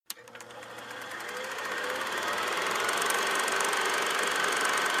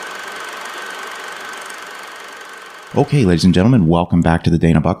Okay, ladies and gentlemen, welcome back to the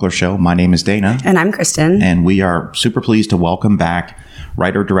Dana Buckler Show. My name is Dana. And I'm Kristen. And we are super pleased to welcome back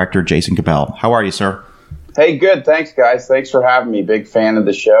writer-director Jason Cabell. How are you, sir? Hey, good. Thanks, guys. Thanks for having me. Big fan of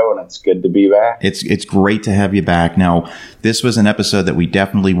the show, and it's good to be back. It's great to have you back. Now, this was an episode that we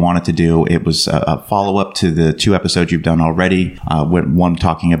definitely wanted to do. It was a follow-up to the two episodes you've done already. One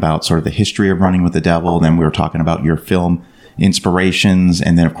talking about sort of the history of Running with the Devil. Then we were talking about your film inspirations.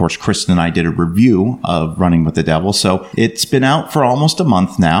 And then, of course, Kristen and I did a review of Running with the Devil. So it's been out for almost a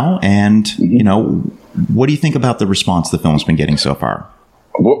month now. And, you know, what do you think about the response the film's been getting so far?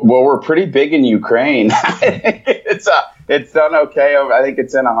 Well, we're pretty big in Ukraine. It's done okay. I think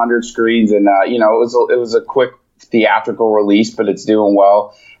it's in 100 screens. And, it was a quick theatrical release, but it's doing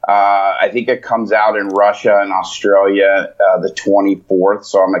well. I think it comes out in Russia and Australia the 24th,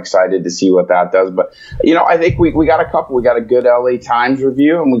 so I'm excited to see what that does. But, I think we got a couple. We got a good LA Times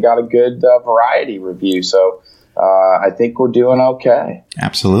review, and we got a good Variety review. So I think we're doing okay.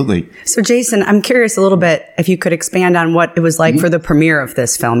 Absolutely. So, Jason, I'm curious a little bit if you could expand on what it was like for the premiere of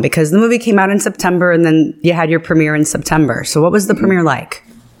this film, because the movie came out in September, and then you had your premiere in September. So what was the premiere like?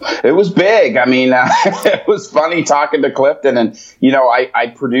 It was big. I mean, it was funny talking to Clifton, and,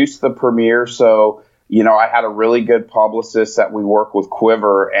 I produced the premiere. So, I had a really good publicist that we work with,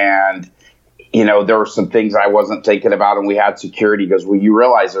 Quiver, and, there were some things I wasn't thinking about, and we had security. He goes, well, you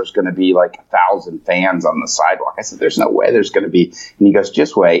realize there's going to be like 1,000 fans on the sidewalk. I said, there's no way there's going to be. And he goes,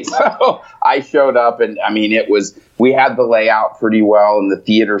 just wait. So I showed up, and I mean, we had the layout pretty well, and the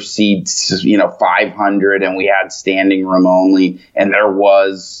theater seats, 500, and we had standing room only, and there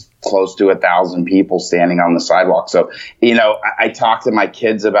was close to 1,000 people standing on the sidewalk. So, I talked to my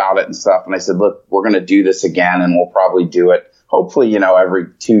kids about it and stuff, and I said, look, we're going to do this again, and we'll probably do it hopefully, every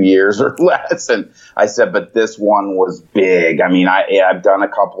 2 years or less. And I said, but this one was big. I mean, I've done a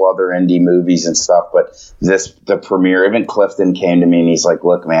couple other indie movies and stuff, but the premiere, even Clifton came to me and he's like,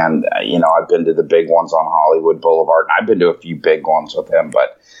 look, man, I've been to the big ones on Hollywood Boulevard. I've been to a few big ones with him,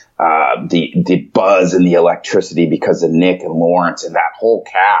 but the buzz and the electricity because of Nick and Lawrence and that whole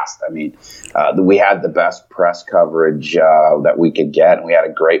cast. I mean, we had the best press coverage that we could get, and we had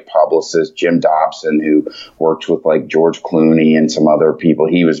a great publicist, Jim Dobson, who works with like George Clooney and some other people.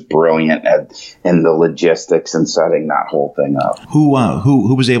 He was brilliant in the logistics and setting that whole thing up. Who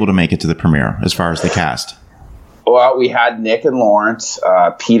was able to make it to the premiere as far as the cast? Well, we had Nick and Lawrence.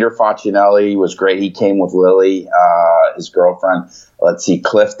 Peter Facinelli was great. He came with Lily, his girlfriend. Let's see,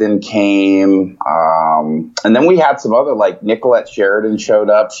 Clifton came. And then we had some other, like Nicolette Sheridan showed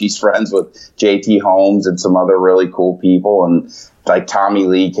up. She's friends with J.T. Holmes and some other really cool people. And like Tommy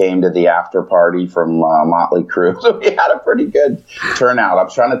Lee came to the after party from Motley Crue. So we had a pretty good turnout. I'm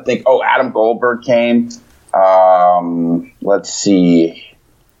trying to think. Oh, Adam Goldberg came. Let's see.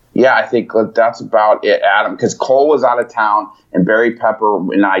 Yeah, I think that's about it, Adam, because Cole was out of town and Barry Pepper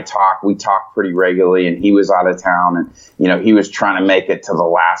and we talked pretty regularly, and he was out of town, and, he was trying to make it to the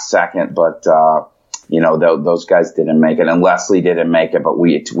last second, but, those guys didn't make it, and Leslie didn't make it, but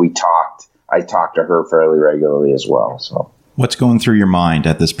we talked. I talked to her fairly regularly as well, so. What's going through your mind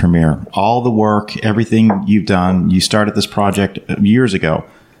at this premiere? All the work, everything you've done, you started this project years ago.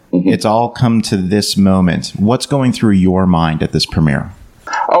 Mm-hmm. It's all come to this moment. What's going through your mind at this premiere?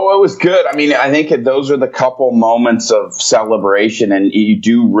 Oh, it was good. I mean, I think those are the couple moments of celebration, and you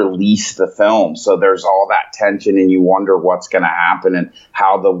do release the film. So there's all that tension, and you wonder what's going to happen and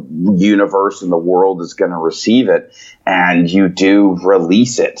how the universe and the world is going to receive it. And you do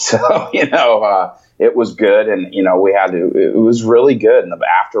release it. So, it was good. And, it was really good. And the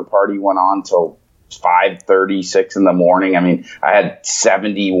after party went on till 5:36 in the morning. I mean, I had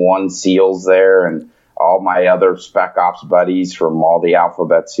 71 SEALs there, and all my other Spec Ops buddies from all the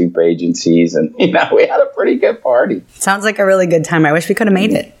Alphabet Soup agencies. And, we had a pretty good party. Sounds like a really good time. I wish we could have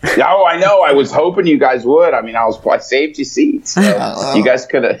made it. Oh, I know. I was hoping you guys would. I mean, I saved you seats. So you guys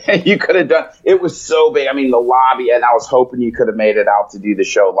could have done. It was so big. I mean, the lobby, and I was hoping you could have made it out to do the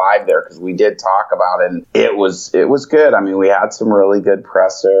show live there, because we did talk about it, and it was good. I mean, we had some really good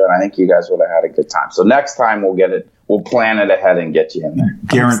press there, and I think you guys would have had a good time. So next time we'll get it. We'll plan it ahead and get you in there.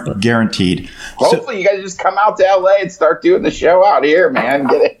 Guaranteed. Hopefully, you guys just come out to LA and start doing the show out here, man.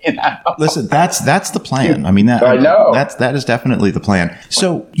 Get it, Listen, that's the plan. I mean, I know that is definitely the plan.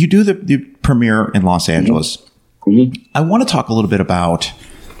 So you do the premiere in Los Angeles. Mm-hmm. I want to talk a little bit about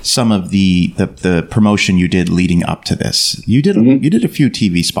some of the promotion you did leading up to this. You did a few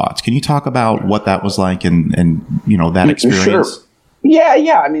TV spots. Can you talk about what that was like and that experience? Sure.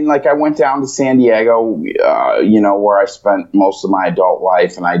 Yeah. I mean, like, I went down to San Diego, where I spent most of my adult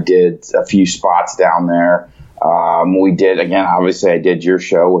life, and I did a few spots down there. We did, again, obviously I did your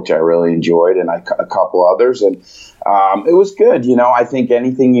show, which I really enjoyed, and a couple others. And It was good. I think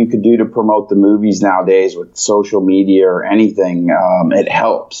anything you could do to promote the movies nowadays with social media or anything, it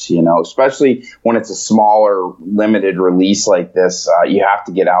helps, especially when it's a smaller, limited release like this. You have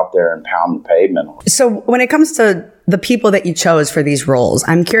to get out there and pound the pavement. So when it comes to the people that you chose for these roles,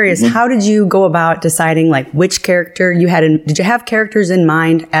 I'm curious, how did you go about deciding like which character you had did you have characters in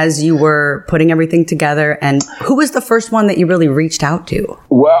mind as you were putting everything together? And who was the first one that you really reached out to?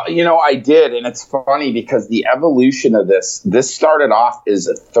 Well, I did. And it's funny because the evolution of this started off as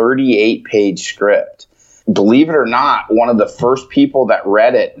a 38-page script. Believe it or not, one of the first people that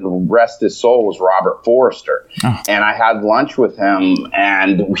read it, rest his soul, was Robert Forrester. Oh. And I had lunch with him,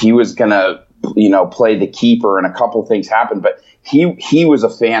 and he was going to play the keeper, and a couple things happened, but he was a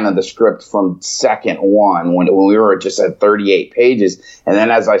fan of the script from second one when we were just at 38 pages. And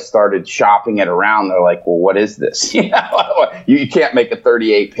then as I started shopping it around, they're like, well, what is this? You can't make a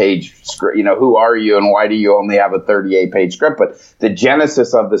 38-page script. Who are you and why do you only have a 38-page script? But the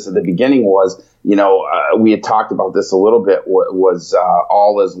genesis of this at the beginning was, we had talked about this a little bit, was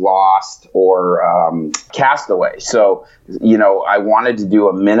All Is Lost or Castaway. So, I wanted to do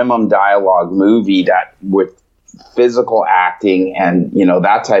a minimum dialogue movie that with physical acting and,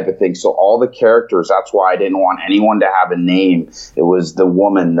 that type of thing. So all the characters, that's why I didn't want anyone to have a name. It was the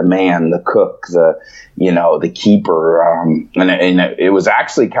woman, the man, the cook, the keeper. And it was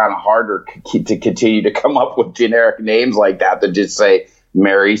actually kind of harder to continue to come up with generic names like that than just say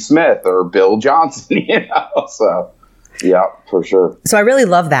Mary Smith or Bill Johnson, So, yeah, for sure. So I really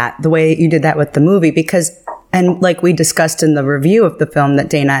love that, the way you did that with the movie, because, and like we discussed in the review of the film that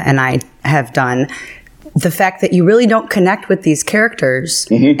Dana and I have done, the fact that you really don't connect with these characters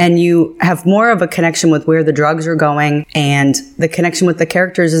and you have more of a connection with where the drugs are going, and the connection with the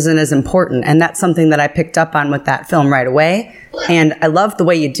characters isn't as important. And that's something that I picked up on with that film right away. And I love the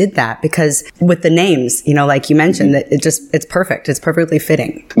way you did that, because with the names, like you mentioned, that it's perfect. It's perfectly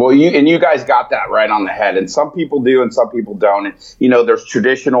fitting. Well, you guys got that right on the head. And some people do and some people don't. And, there's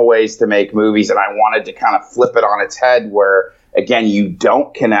traditional ways to make movies. And I wanted to kind of flip it on its head where, again, you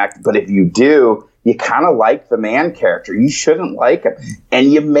don't connect. But if you do, you kind of like the man character. You shouldn't like him.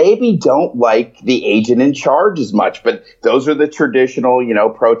 And you maybe don't like the agent in charge as much. But those are the traditional,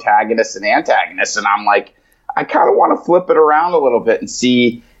 protagonists and antagonists. And I'm like, I kind of want to flip it around a little bit and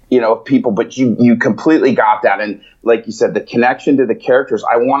see, people. But you completely got that. And like you said, the connection to the characters,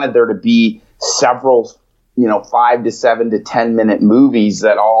 I wanted there to be several 5 to 7 to 10 minute movies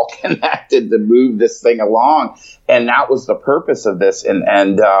that all connected to move this thing along. And that was the purpose of this. And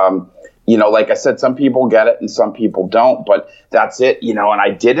like I said, some people get it and some people don't, but that's it, and I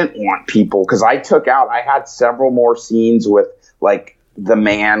didn't want people, because I had several more scenes with like the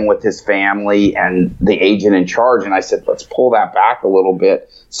man with his family and the agent in charge. And I said, let's pull that back a little bit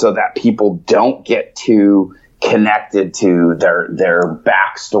so that people don't get too connected to their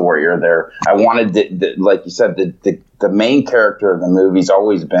backstory or I wanted like you said, the main character of the movie's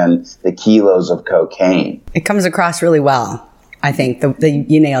always been the kilos of cocaine. It comes across really well. I think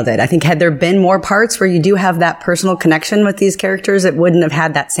you nailed it. I think had there been more parts where you do have that personal connection with these characters, it wouldn't have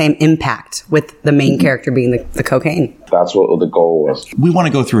had that same impact with the main character being the cocaine. That's what the goal was. We want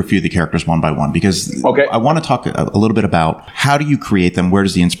to go through a few of the characters one by one, because I want to talk a little bit about how do you create them? Where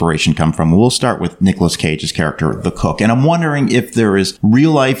does the inspiration come from? We'll start with Nicolas Cage's character, the cook. And I'm wondering if there is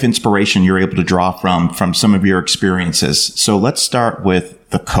real life inspiration you're able to draw from some of your experiences. So let's start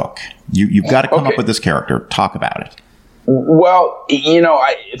with the cook. You've got to come up with this character. Talk about it. Well,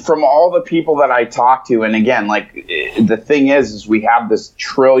 from all the people that I talk to, and again, like the thing is we have this $1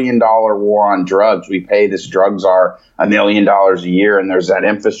 trillion war on drugs. We pay this drug czar $1 million a year, and there's that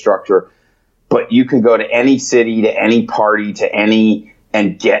infrastructure. But you can go to any city, to any party,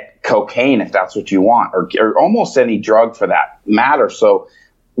 and get cocaine if that's what you want, or almost any drug for that matter. So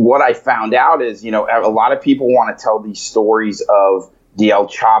what I found out is, a lot of people want to tell these stories of the El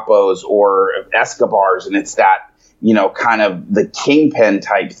Chapos or Escobars, and it's that, kind of the kingpin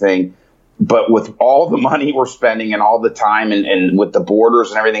type thing. But with all the money we're spending and all the time and with the borders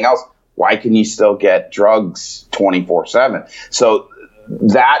and everything else, why can you still get drugs 24/7? So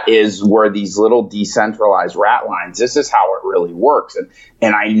that is where these little decentralized rat lines, this is how it really works.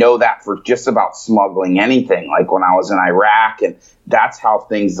 And I know that for just about smuggling anything, like when I was in Iraq, and that's how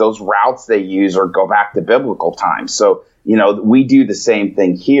those routes they use or go back to biblical times. So, we do the same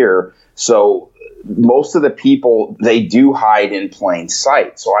thing here. So most of the people, they do hide in plain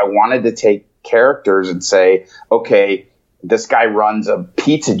sight. So I wanted to take characters and say, okay, this guy runs a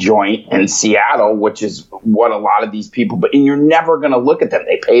pizza joint in Seattle, which is what a lot of these people, and you're never going to look at them.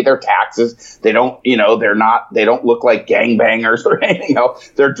 They pay their taxes. They don't, they don't look like gangbangers or anything else.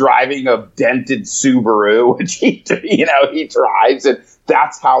 They're driving a dented Subaru, which he drives. And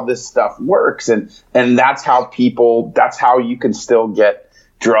that's how this stuff works. And that's how you can still get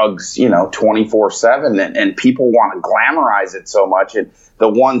drugs, 24/7. And people want to glamorize it so much. And the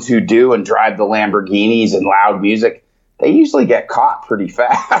ones who do and drive the Lamborghinis and loud music, they usually get caught pretty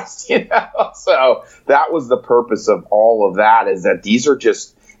fast, So that was the purpose of all of that, is that these are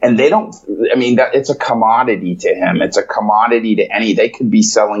just, and that it's a commodity to him. It's a commodity to they could be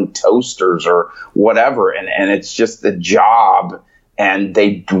selling toasters or whatever. And it's just a job, and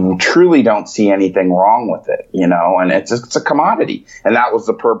they truly don't see anything wrong with it, and it's a commodity. And that was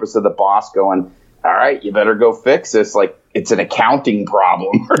the purpose of the boss going, all right, you better go fix this. Like it's an accounting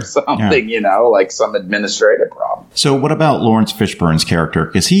problem or something, like some administrative problem. So what about Lawrence Fishburne's character?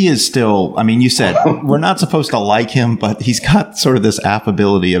 Because he is still, you said we're not supposed to like him, but he's got sort of this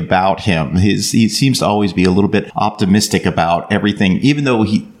affability about him. He seems to always be a little bit optimistic about everything, even though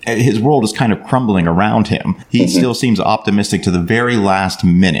his world is kind of crumbling around him. He still seems optimistic to the very last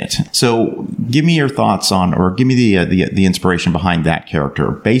minute. So give me your thoughts on, or give me the inspiration behind that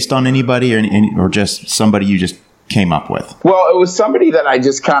character, based on anybody or just somebody you just came up with? Well, it was somebody that I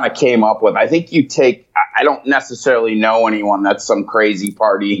just kind of came up with. I think I don't necessarily know anyone that's some crazy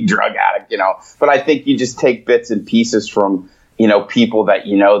party drug addict, but I think you just take bits and pieces from, people that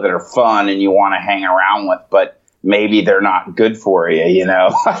that are fun and you want to hang around with, but maybe they're not good for you,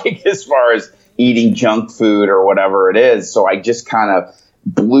 like as far as eating junk food or whatever it is. So I just kind of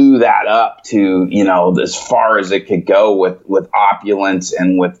blew that up to, as far as it could go with opulence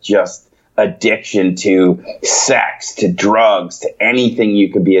and with just addiction to sex, to drugs, to anything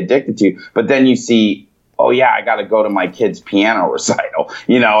you could be addicted to. But then you see, oh yeah, I got to go to my kid's piano recital,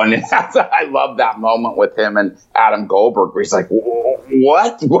 and I love that moment with him and Adam Goldberg, where he's like,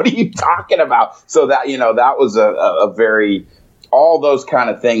 what are you talking about? So that, that was a very, all those kind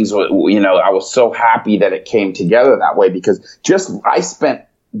of things, I was so happy that it came together that way, because I spent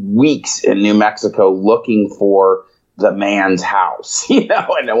weeks in New Mexico looking for the man's house,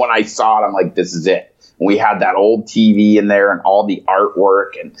 and then when I saw it, I'm like, this is it. We had that old TV in there and all the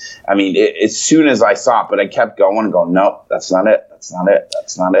artwork. And as soon as I saw it, but I kept going and going, no, that's not it. That's not it.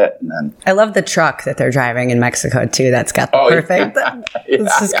 That's not it. And then I love the truck that they're driving in Mexico too. That's got the perfect.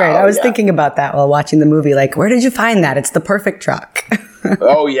 This is great. I was thinking about that while watching the movie. Like, where did you find that? It's the perfect truck.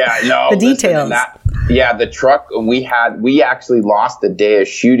 Oh yeah. No, the details. The truck we actually lost a day of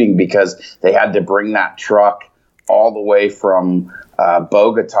shooting because they had to bring that truck all the way from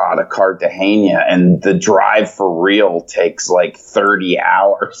Bogota to Cartagena, and the drive for real takes like 30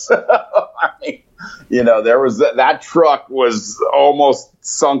 hours. There was that truck was almost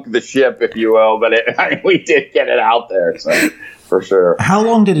sunk the ship, if you will, but we did get it out there, so for sure. How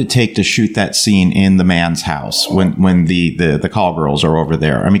long did it take to shoot that scene in the man's house when the call girls are over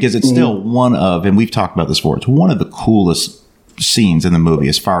there? Because it's still one of, and we've talked about this before, it's one of the coolest scenes in the movie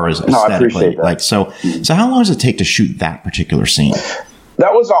as far as aesthetically. So how long does it take to shoot that particular scene?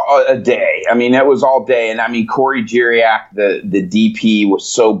 That was a day. It was all day. And Corey Geriak, the DP, was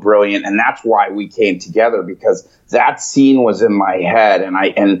so brilliant. And that's why we came together, because that scene was in my head.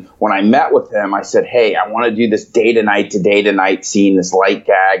 And when I met with him, I said, hey, I want to do this day to night scene, this light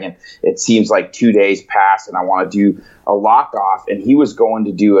gag. And it seems like 2 days passed and I want to do a lock off. And he was going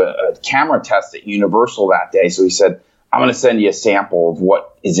to do a camera test at Universal that day. So he said, I'm going to send you a sample of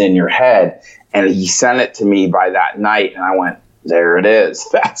what is in your head. And he sent it to me by that night. And I went, there it is.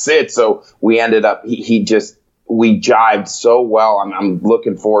 That's it. So we ended up, we jived so well. I'm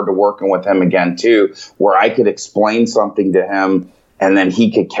looking forward to working with him again too, where I could explain something to him and then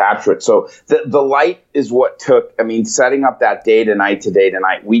he could capture it. So the light is what took, setting up that day to night.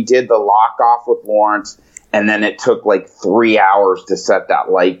 We did the lock off with Lawrence. And then it took like 3 hours to set that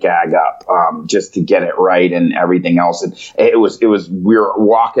light gag up, just to get it right and everything else. And we were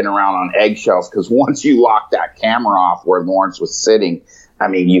walking around on eggshells, because once you lock that camera off where Lawrence was sitting,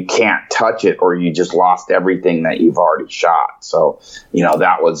 you can't touch it or you just lost everything that you've already shot. So,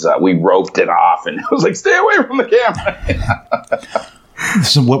 that was, we roped it off and it was like, stay away from the camera.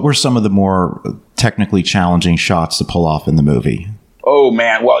 So what were some of the more technically challenging shots to pull off in the movie? Oh,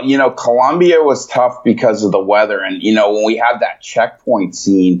 man. Well, Colombia was tough because of the weather. And, when we had that checkpoint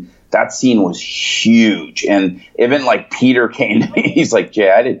scene, that scene was huge. And even like Peter came to me, he's like, Jay,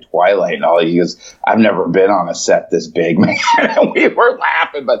 I did Twilight and all. He goes, I've never been on a set this big, man. And we were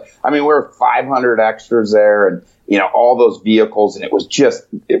laughing, but we were 500 extras there. And all those vehicles, and it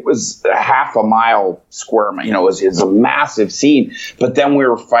was a half a mile square. It was a massive scene. But then we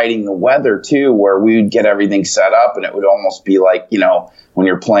were fighting the weather too, where we would get everything set up, and it would almost be like, when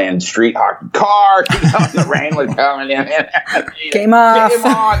you're playing street hockey, and the rain was coming in. Game off. Game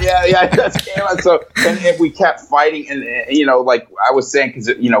on. Yeah, that's game on. So, and we kept fighting, and, like I was saying, because,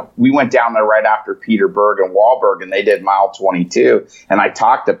 we went down there right after Peter Berg and Wahlberg, and they did mile 22. And I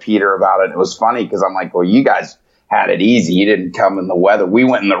talked to Peter about it. It was funny because I'm like, well, you guys had it easy. You didn't come in the weather. We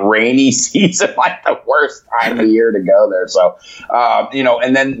went in the rainy season, like the worst time of year to go there. So,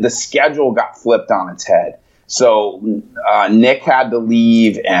 and then the schedule got flipped on its head. So Nick had to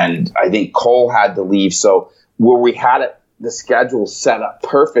leave, and I think Cole had to leave. So where we had the schedule set up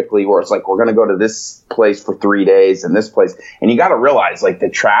perfectly, where it's like, we're going to go to this place for 3 days and this place. And you got to realize, like, the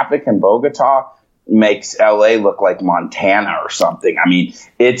traffic in Bogota makes LA look like Montana or something. I mean,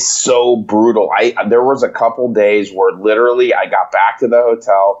 it's so brutal. There was a couple days where literally I got back to the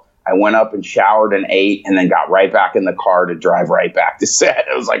hotel, I went up and showered and ate, and then got right back in the car to drive right back to set.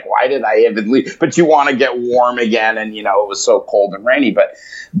 It was like, why did I even leave? But you want to get warm again, and it was so cold and rainy.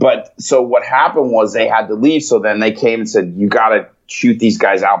 But so what happened was they had to leave. So then they came and said, you got to shoot these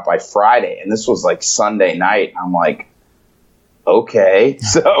guys out by Friday. And this was like Sunday night. I'm like, okay.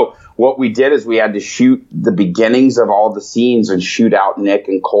 So what we did is we had to shoot the beginnings of all the scenes and shoot out Nick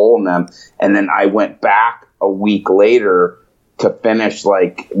and Cole and them. And then I went back a week later to finish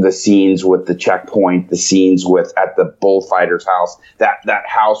like the scenes with the checkpoint, the scenes at the bullfighter's house, that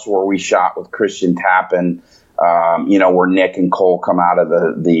house where we shot with Christian Tappan, where Nick and Cole come out of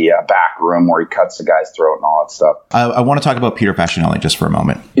the back room where he cuts the guy's throat and all that stuff. I want to talk about Peter Facinelli just for a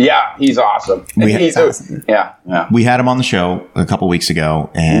moment. Yeah, he's awesome. Awesome. Yeah. We had him on the show a couple weeks ago,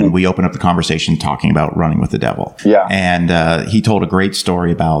 and we opened up the conversation talking about Running with the Devil. Yeah. And he told a great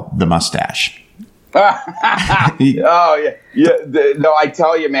story about the mustache. Oh yeah. No, I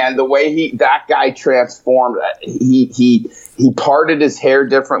tell you, man, the way that guy transformed, he parted his hair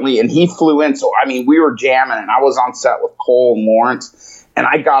differently, and he flew in. So I mean, we were jamming, and I was on set with Cole and Lawrence, and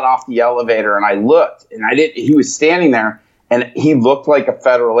I got off the elevator and I looked, and he was standing there, and he looked like a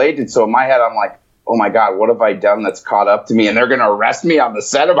federal agent. So in my head, I'm like, oh my God, what have I done that's caught up to me? And they're going to arrest me on the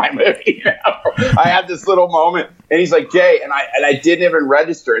set of my movie. I had this little moment, and he's like, Jay, and I didn't even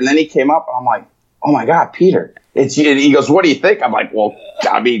register. And then he came up, and I'm like, oh my God, Peter, it's you. And he goes, what do you think? I'm like, well,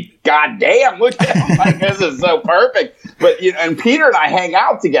 I mean, goddamn, look at him. Like, this is so perfect. But, and Peter and I hang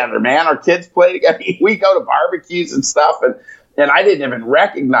out together, man. Our kids play together. We go to barbecues and stuff. And I didn't even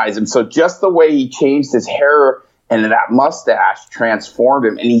recognize him. So just the way he changed his hair and that mustache transformed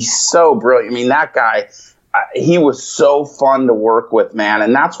him. And he's so brilliant. I mean, that guy, he was so fun to work with, man.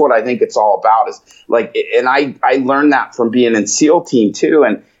 And that's what I think it's all about is like, and I learned that from being in SEAL team too.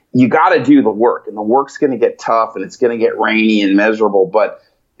 And you got to do the work, and the work's going to get tough, and it's going to get rainy and miserable, but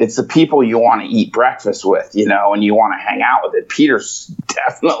it's the people you want to eat breakfast with, and you want to hang out with it. Peter's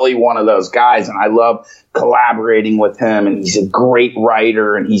definitely one of those guys, and I love collaborating with him, and he's a great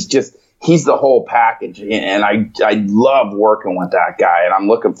writer, and he's the whole package, and I love working with that guy, and I'm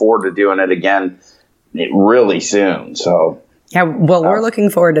looking forward to doing it again really soon, so... Yeah, well, we're looking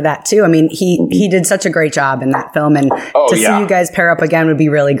forward to that too. I mean, he did such a great job in that film, and see you guys pair up again would be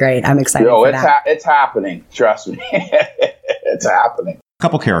really great. I'm excited for that. It's happening. Trust me, it's happening. A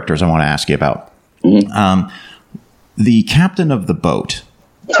couple characters I want to ask you about. The captain of the boat.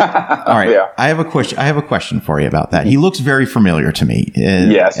 All right, yeah. I have a question for you about that. He looks very familiar to me.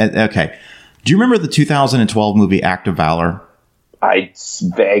 Yes. Okay. Do you remember the 2012 movie Act of Valor? I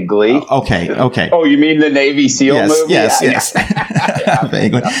vaguely. Okay. Oh, you mean the Navy SEAL movie? Yes. Yeah,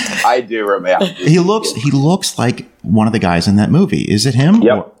 vaguely. I do remember. He looks like one of the guys in that movie. Is it him?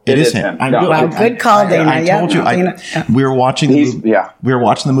 Yep, it is him. Wow, good call, Dana. I told you. We were watching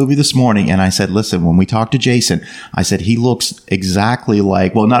the movie this morning, and I said, "Listen, when we talked to Jason, I said he looks exactly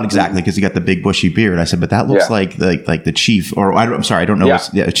like. Well, not exactly because he got the big bushy beard. I said, but that looks like the chief, or I'm sorry, I don't know.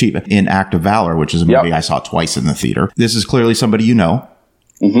 Yeah. Chief in Act of Valor, which is a movie I saw twice in the theater. This is clearly somebody you know.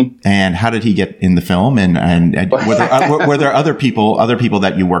 Mm-hmm. And how did he get in the film? And were there other people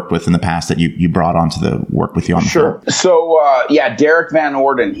that you worked with in the past that you brought on to the work with you on the film? So, Derek Van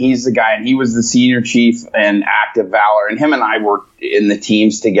Orden, he's the guy, and he was the senior chief in Act of Valor. And him and I worked in the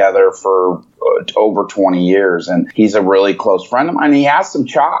teams together for over 20 years. And he's a really close friend of mine. He has some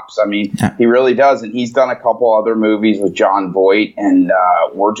chops. I mean, He really does. And he's done a couple other movies with John Voight. And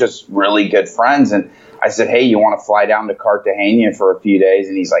we're just really good friends. And I said, hey, you want to fly down to Cartagena for a few days?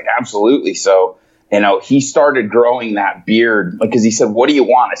 And he's like, absolutely. So, he started growing that beard because he said, "What do you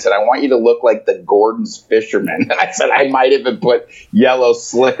want?" I said, "I want you to look like the Gordon's fisherman." And I said, "I might even put yellow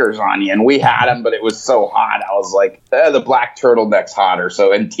slickers on you." And we had him, but it was so hot. I was like, the black turtleneck's hotter.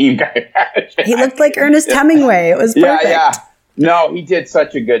 So, and Team Guy, he looked like Ernest Hemingway. It was perfect. Yeah. No, he did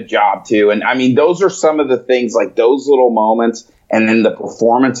such a good job too. And I mean, those are some of the things, like those little moments. And then the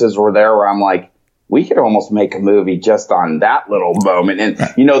performances were there where I'm like, we could almost make a movie just on that little moment. And,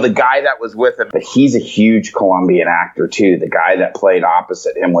 the guy that was with him, but he's a huge Colombian actor too. The guy that played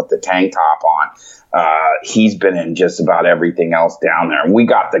opposite him with the tank top on, he's been in just about everything else down there. And we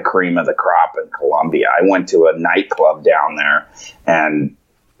got the cream of the crop in Colombia. I went to a nightclub down there and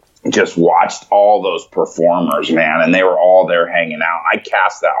just watched all those performers, man, and they were all there hanging out. I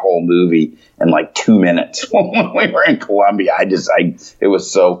cast that whole movie in like 2 minutes when we were in Colombia. It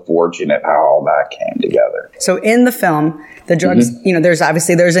was so fortunate how all that came together. So in the film, the drugs,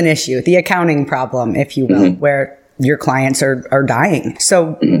 there's an issue, the accounting problem, if you will, where your clients are dying.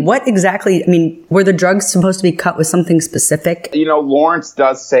 So what exactly, were the drugs supposed to be cut with something specific? Lawrence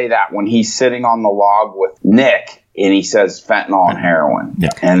does say that when he's sitting on the log with Nick, and he says fentanyl and heroin. Yeah.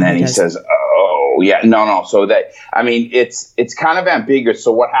 And then he says, oh, yeah, no. So it's kind of ambiguous.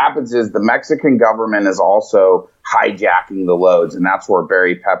 So what happens is the Mexican government is also hijacking the loads. And that's where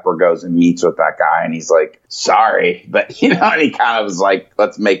Barry Pepper goes and meets with that guy. And he's like, sorry. But, and he kind of was like,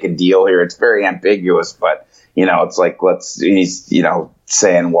 let's make a deal here. It's very ambiguous, but, it's like, he's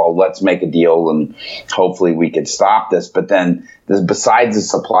saying, well, let's make a deal and hopefully we could stop this. But then besides the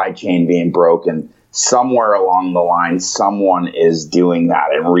supply chain being broken, somewhere along the line, someone is doing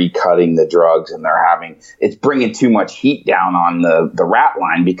that and recutting the drugs, and it's bringing too much heat down on the rat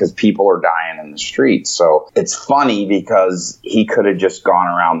line because people are dying in the streets. So it's funny because he could have just gone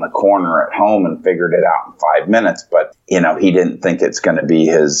around the corner at home and figured it out in 5 minutes, but he didn't think it's going to be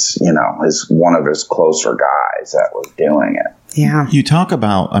his one of his closer guys that was doing it. Yeah. You talk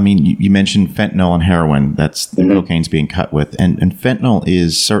about, you mentioned fentanyl and heroin. That's the cocaine's being cut with, and fentanyl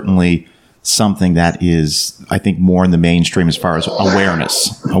is certainly something that is, I think, more in the mainstream as far as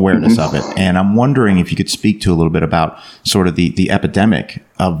awareness of it. And I'm wondering if you could speak to a little bit about sort of the epidemic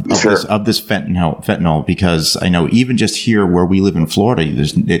of this fentanyl, because I know even just here where we live in Florida,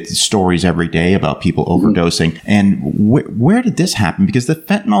 there's stories every day about people overdosing. And where did this happen? Because the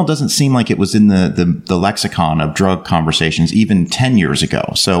fentanyl doesn't seem like it was in the lexicon of drug conversations even 10 years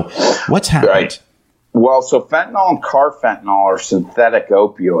ago. So what's happened? Right. Well, so fentanyl and carfentanil are synthetic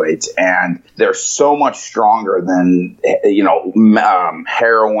opioids, and they're so much stronger than,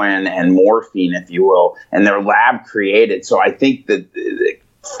 heroin and morphine, if you will, and they're lab created. So I think that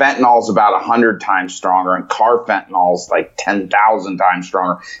fentanyl is about 100 times stronger, and carfentanil is like 10,000 times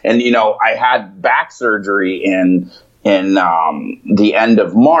stronger. And, I had back surgery in the end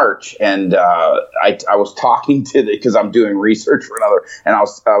of March, and I was talking to because I'm doing research for another, and I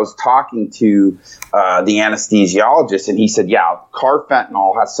was talking to the anesthesiologist, and he said, yeah,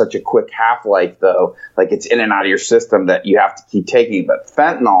 carfentanil has such a quick half-life, though, like it's in and out of your system that you have to keep taking it. But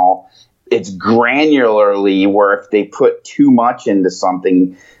fentanyl, it's granularly where if they put too much into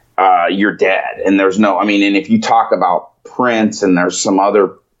something, you're dead. And there's and if you talk about Prince, and there's some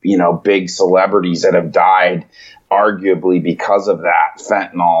other, big celebrities that have died arguably because of that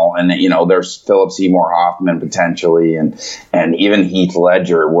fentanyl, and there's Philip Seymour Hoffman potentially, and even Heath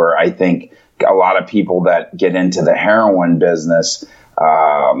Ledger, where I think a lot of people that get into the heroin business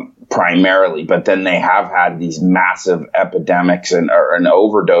primarily, but then they have had these massive epidemics and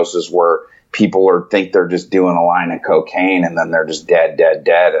overdoses where people think they're just doing a line of cocaine and then they're just dead.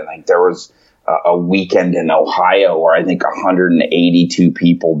 And like there was a weekend in Ohio where I think 182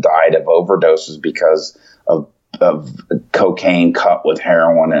 people died of overdoses because of cocaine cut with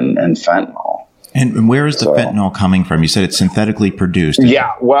heroin and fentanyl. And where is the fentanyl coming from? You said it's synthetically produced.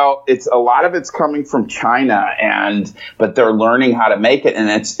 Yeah, well, a lot of it's coming from China, but they're learning how to make it. And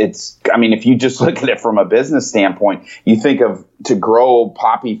it's if you just look at it from a business standpoint, you think of to grow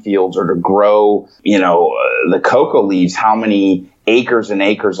poppy fields or to grow, the cocoa leaves, how many acres and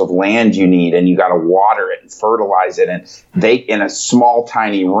acres of land you need, and you got to water it and fertilize it. And they, in a small,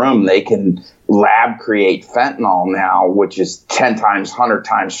 tiny room, they can lab create fentanyl now, which is 10 times, 100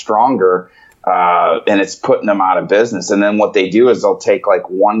 times stronger. And it's putting them out of business. And then what they do is they'll take like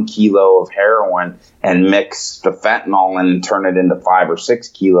 1 kilo of heroin and mix the fentanyl and turn it into 5 or 6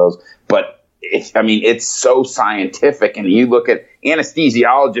 kilos. But it's so scientific. And you look at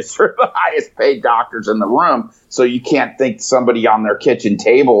anesthesiologists are the highest paid doctors in the room. So you can't think somebody on their kitchen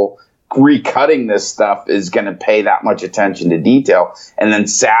table recutting this stuff is going to pay that much attention to detail. And then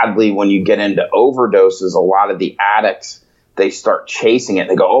sadly, when you get into overdoses, a lot of the addicts they start chasing it.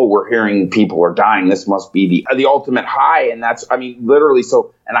 They go, oh, we're hearing people are dying. This must be the ultimate high. And that's, I mean, literally.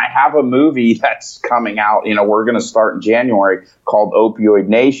 So, and I have a movie that's coming out, we're going to start in January, called Opioid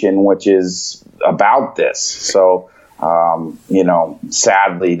Nation, which is about this. So,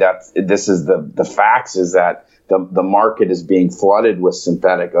 sadly, this is the facts, is that the market is being flooded with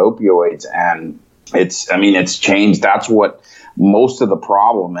synthetic opioids, and it's changed. That's what most of the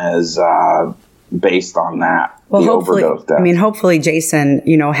problem is, based on that. Well, hopefully, Jason,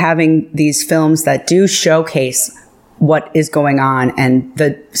 having these films that do showcase what is going on and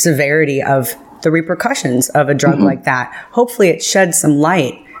the severity of the repercussions of a drug like that, hopefully it sheds some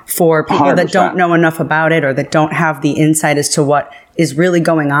light for people 100%. That don't know enough about it, or that don't have the insight as to what is really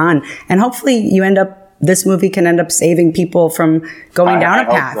going on. And hopefully this movie can end up saving people from going down a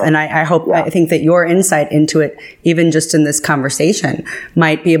path. So. And I think that your insight into it, even just in this conversation,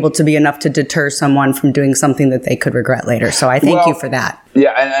 might be able to be enough to deter someone from doing something that they could regret later. So I thank you for that.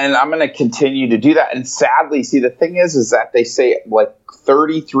 Yeah. And I'm going to continue to do that. And sadly, see, the thing is that they say like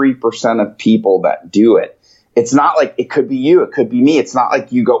 33% of people that do it, it's not like it could be you, it could be me. It's not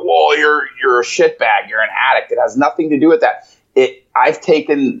like you go, whoa, you're a shitbag, you're an addict. It has nothing to do with that. I've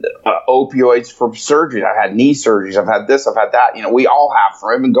taken opioids for surgeries. I've had knee surgeries. I've had this. I've had that. We all have,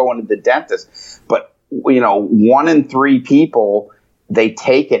 from even going to the dentist. But 1 in 3 people, they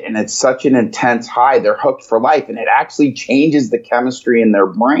take it, and it's such an intense high. They're hooked for life, and it actually changes the chemistry in their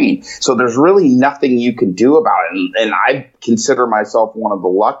brain. So there's really nothing you can do about it. And I consider myself one of the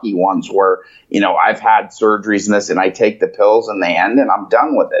lucky ones where I've had surgeries and this, and I take the pills, and they end, and I'm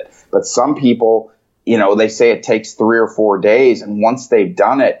done with it. But some people, they say it takes 3 or 4 days, and once they've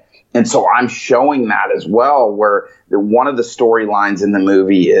done it, and so I'm showing that as well, where one of the storylines in the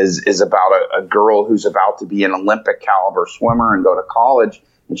movie is about a girl who's about to be an Olympic caliber swimmer and go to college,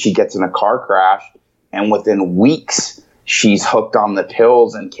 and she gets in a car crash, and within weeks she's hooked on the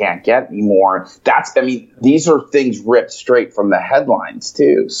pills and can't get anymore. These are things ripped straight from the headlines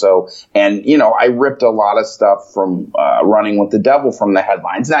too. So, and I ripped a lot of stuff from Running with the Devil from the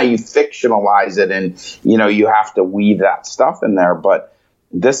headlines. Now you fictionalize it, and you have to weave that stuff in there, but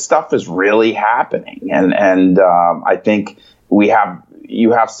this stuff is really happening. And I think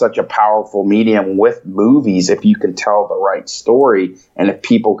you have such a powerful medium with movies if you can tell the right story, and if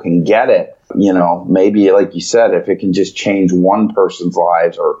people can get it, maybe like you said, if it can just change one person's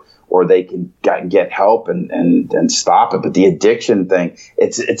lives, or they can get help and stop it. But the addiction thing,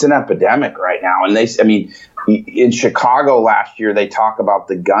 it's an epidemic right now. And in Chicago last year, they talk about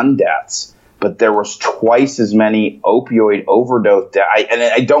the gun deaths, but there was twice as many opioid overdose deaths. And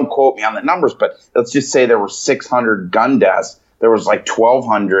I don't quote me on the numbers, but let's just say there were 600 gun deaths. There was like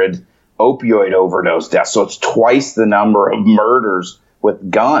 1,200 opioid overdose deaths. So it's twice the number of murders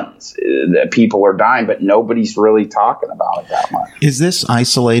with guns that people are dying, but nobody's really talking about it that much. Is this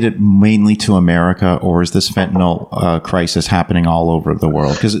isolated mainly to America, or is this fentanyl crisis happening all over the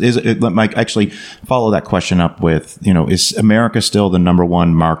world? Because Mike, actually follow that question up with, is America still the number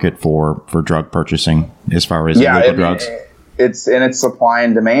one market for drug purchasing as far as illegal drugs? It's supply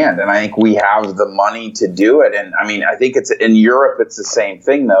and demand, and I think we have the money to do it. And I think it's in Europe, it's the same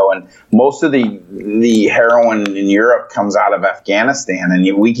thing though. And most of the heroin in Europe comes out of Afghanistan,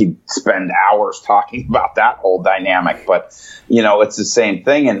 and we could spend hours talking about that whole dynamic. But it's the same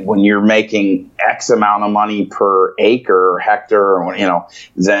thing. And when you're making X amount of money per acre or hectare,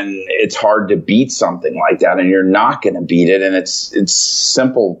 then it's hard to beat something like that, and you're not going to beat it. And it's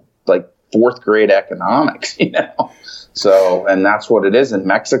simple, like 4th grade economics, So, and that's what it is. And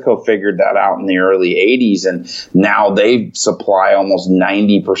Mexico figured that out in the early 80s. And now they supply almost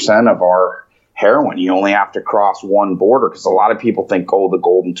 90% of our heroin. You only have to cross one border, because a lot of people think, the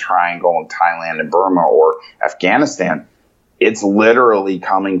Golden Triangle in Thailand and Burma or Afghanistan. It's literally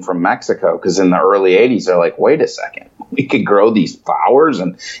coming from Mexico, because in the early 80s, they're like, wait a second, we could grow these flowers,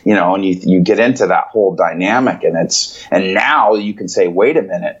 and and you get into that whole dynamic, and now you can say, wait a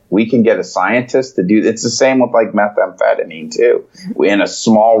minute, we can get a scientist to do. It's the same with like methamphetamine too. In a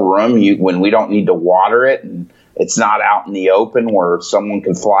small room, when we don't need to water it, and it's not out in the open where someone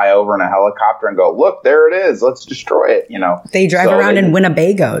can fly over in a helicopter and go, look, there it is, let's destroy it. They drive around in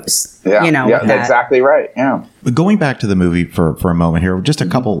Winnebagos. Yeah, exactly right. Yeah. But going back to the movie for a moment here, just a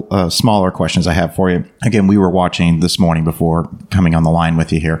couple smaller questions I have for you. Again, we were watching this morning before coming on the line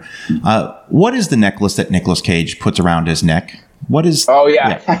with you here. What is the necklace that Nicolas Cage puts around his neck? What is? Oh,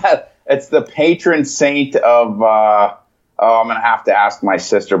 yeah. It's the patron saint of I'm going to have to ask my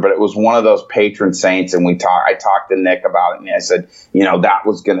sister, but it was one of those patron saints. And I talked to Nick about it, and I said, that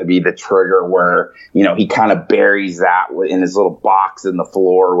was going to be the trigger where, he kind of buries that in his little box in the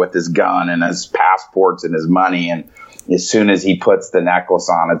floor with his gun and his passports and his money. And, as soon as he puts the necklace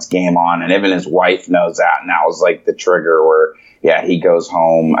on, it's game on. And even his wife knows that. And that was like the trigger where, yeah, he goes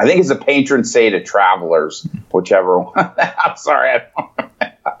home. I think it's a patron saint of travelers, whichever one. I'm sorry.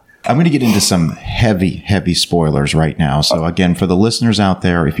 I'm going to get into some heavy spoilers right now. So again, for the listeners out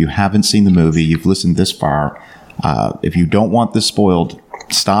there, if you haven't seen the movie, you've listened this far, if you don't want this spoiled,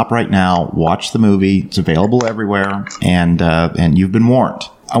 stop right now, watch the movie. It's available everywhere, and you've been warned.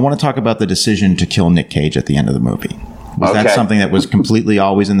 I want to talk about the decision to kill Nick Cage at the end of the movie. Was that something that was completely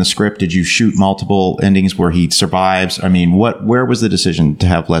always in the script? Did you shoot multiple endings where he survives? I mean, where was the decision to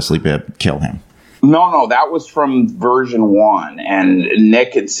have Leslie Bibb kill him? No, that was from version 1, and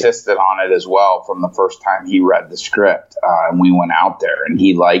Nick insisted on it as well from the first time he read the script, and we went out there, and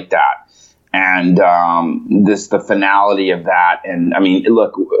he liked that. And the finality of that, and I mean,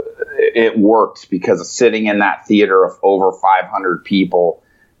 look, it worked because sitting in that theater of over 500 people,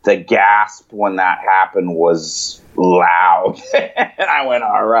 the gasp when that happened was loud. And I went,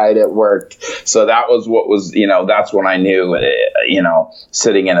 all right, it worked. So that was what was, that's when I knew,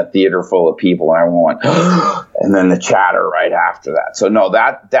 sitting in a theater full of people, and everyone went, and then the chatter right after that. So no,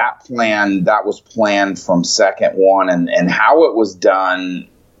 that was planned from second one, and how it was done.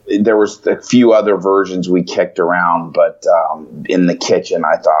 There was a few other versions we kicked around, but in the kitchen,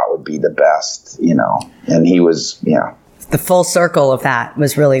 I thought would be the best, and he was, The full circle of that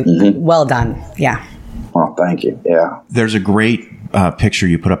was really well done. Yeah. Well, thank you. Yeah. There's a great picture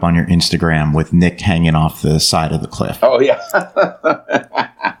you put up on your Instagram with Nick hanging off the side of the cliff. Oh, yeah.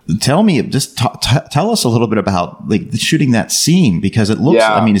 Tell me, just tell us a little bit about shooting that scene, because it looks,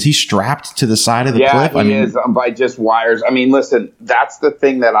 I mean, is he strapped to the side of the cliff? Yeah, he is by just wires. I mean, listen, that's the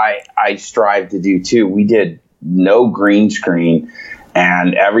thing that I strive to do too. We did no green screen,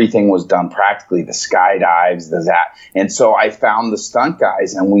 and everything was done practically, the skydives, and so I found the stunt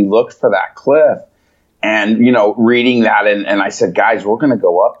guys, and we looked for that cliff. And, reading that, and I said, guys, we're going to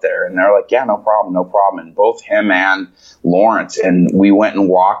go up there. And they're like, yeah, no problem. And both him and Lawrence, and we went and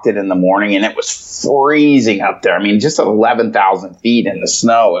walked it in the morning, and it was freezing up there. I mean, just 11,000 feet in the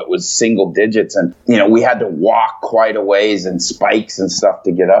snow. It was single digits. And, we had to walk quite a ways and spikes and stuff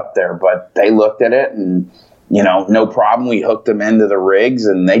to get up there. But they looked at it, and, no problem. We hooked them into the rigs,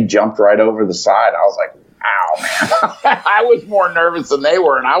 and they jumped right over the side. I was like, ow, man. I was more nervous than they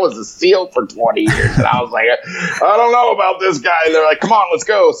were, and I was a SEAL for 20 years. And I was like, I don't know about this guy. And they're like, come on, let's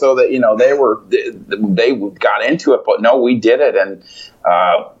go. So that, they got into it. But no, we did it. And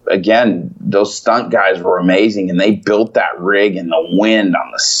again, those stunt guys were amazing, and they built that rig in the wind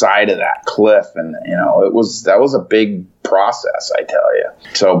on the side of that cliff. And, that was a big process, I tell you.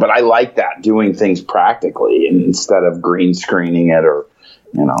 So, but I like that, doing things practically instead of green screening it or,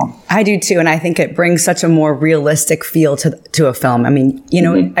 I do too, and I think it brings such a more realistic feel to a film. I mean,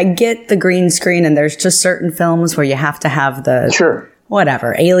 I get the green screen, and there's just certain films where you have to have the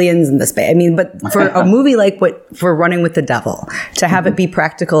whatever, aliens in the space. I mean, but for a movie like for Running with the Devil, to have it be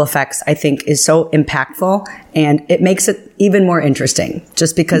practical effects, I think is so impactful, and it makes it even more interesting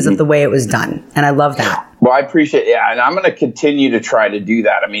just because of the way it was done. And I love that. Well, I appreciate it. Yeah, and I'm going to continue to try to do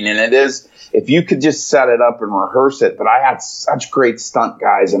that. I mean, and it is, if you could just set it up and rehearse it, but I had such great stunt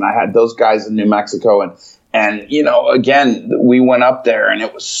guys, and I had those guys in New Mexico, and again, we went up there, and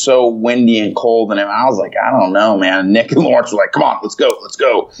it was so windy and cold, and I was like, I don't know, man. Nick and Lawrence were like, come on, let's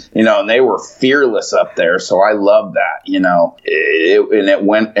go, and they were fearless up there, so I love that, it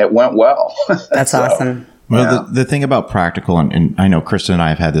went well. That's awesome. Well, the thing about practical, and I know Kristen and I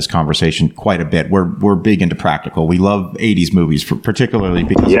have had this conversation quite a bit. We're big into practical. We love 80s movies, particularly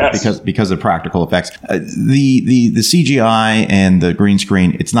because of practical effects. The CGI and the green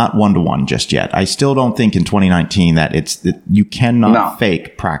screen, it's not 1-to-1 just yet. I still don't think in 2019 that you cannot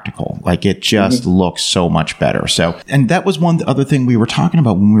fake practical. Like, it just looks so much better. So, and that was one other thing we were talking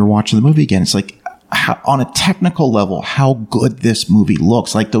about when we were watching the movie again. It's like, on a technical level, how good this movie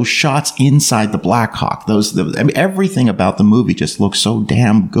looks. Like those shots inside the Black Hawk, everything about the movie just looks so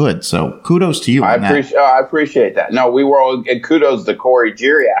damn good. So kudos to you. I appreciate that. No, we were, and kudos to Corey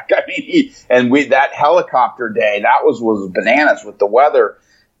Jiriak. I mean, that helicopter day, that was bananas with the weather.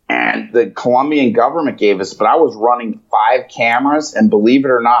 And the Colombian government gave us, but I was running 5 cameras, and believe it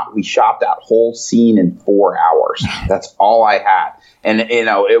or not, we shot that whole scene in 4 hours. That's all I had. And,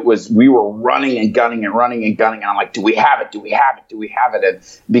 we were running and gunning. And I'm like, do we have it? And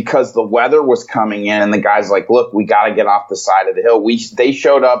because the weather was coming in, and the guy's like, look, we got to get off the side of the hill. They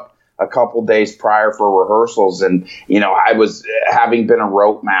showed up a couple days prior for rehearsals. And, I was, having been a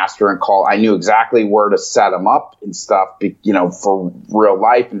rope master and I knew exactly where to set them up and stuff, for real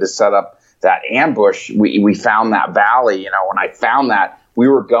life, and to set up that ambush. We found that valley, when I found that, we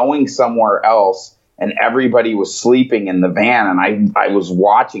were going somewhere else. and everybody was sleeping in the van, and I was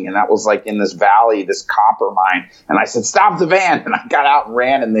watching, and that was like in this valley, this copper mine, and I said, stop the van, and I got out and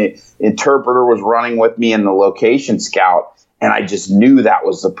ran, and the interpreter was running with me in the location scout, and I just knew that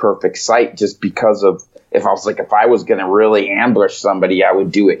was the perfect site just because of, if I was going to really ambush somebody, I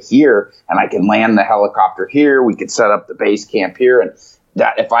would do it here, and I can land the helicopter here, we could set up the base camp here, and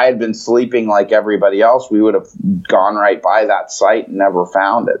that if I had been sleeping like everybody else, we would have gone right by that site and never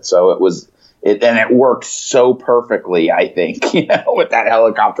found it. So it worked so perfectly, I think, with that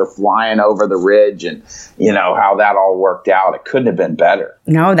helicopter flying over the ridge and, how that all worked out. It couldn't have been better.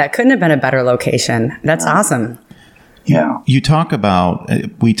 No, that couldn't have been a better location. That's awesome. Yeah. We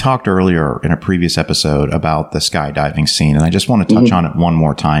talked earlier in a previous episode about the skydiving scene, and I just want to touch on it one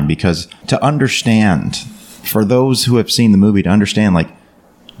more time, because to understand, for those who have seen the movie, to understand, like,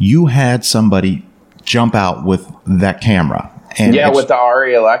 you had somebody jump out with that camera. And with the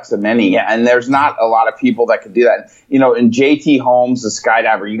RELX Mini. Yeah, and there's not a lot of people that could do that. In JT Holmes, the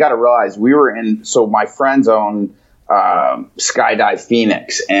skydiver, you got to realize so my friends own Skydive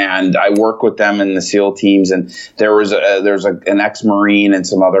Phoenix, and I work with them in the SEAL teams, and there's an ex-Marine and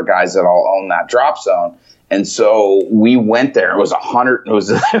some other guys that all own that drop zone. And so we went there. It was 100.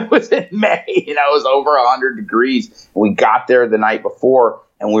 It was in May. It was over 100 degrees. We got there the night before,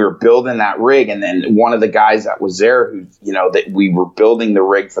 and we were building that rig. And then one of the guys that was there, that we were building the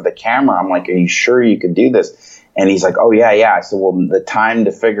rig for the camera. I'm like, "Are you sure you could do this?" And he's like, "Oh yeah." I said, "Well, the time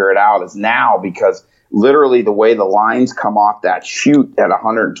to figure it out is now, because literally the way the lines come off that chute at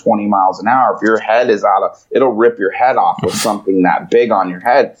 120 miles an hour, if your head is it'll rip your head off with something that big on your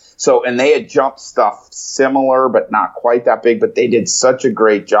head." So, and they had jumped stuff similar, but not quite that big, but they did such a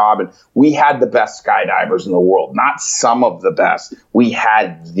great job. And we had the best skydivers in the world, not some of the best. We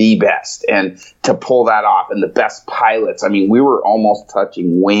had the best, and to pull that off, and the best pilots. I mean, we were almost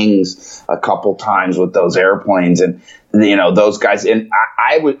touching wings a couple times with those airplanes, and those guys, and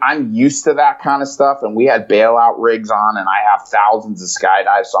I'm used to that kind of stuff, and we had bailout rigs on, and I have thousands of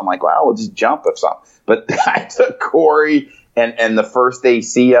skydives, so I'm like, well, we'll just jump if something. But I took Corey and the first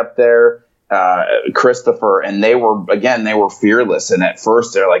AC up there, Christopher, and they were fearless. And at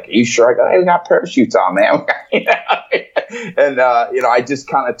first they're like, "Are you sure?" I go, "Hey, we got parachutes on, man." And I just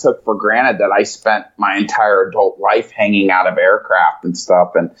kind of took for granted that I spent my entire adult life hanging out of aircraft and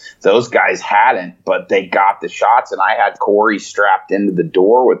stuff, and those guys hadn't, but they got the shots. And I had Corey strapped into the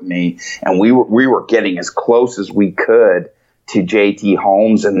door with me, and we were getting as close as we could to JT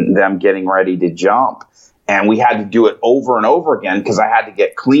Holmes and them getting ready to jump. And we had to do it over and over again, because I had to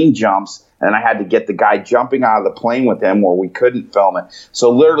get clean jumps, and I had to get the guy jumping out of the plane with him where we couldn't film it.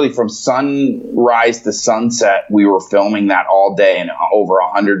 So literally from sunrise to sunset, we were filming that all day and over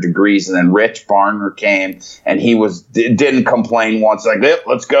 100 degrees. And then Rich Barner came, and he didn't complain once, like,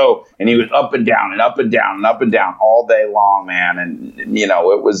 let's go. And he was up and down and up and down and up and down all day long, man. And,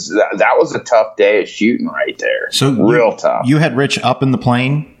 that was a tough day of shooting right there. So real tough. You had Rich up in the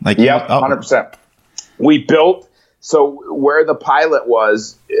plane? Yep, 100%. We built, so where the pilot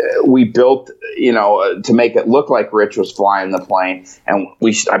was, we built, to make it look like Rich was flying the plane. And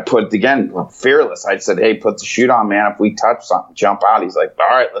I put, again, fearless. I said, "Hey, put the chute on, man. If we touch something, jump out." He's like, "All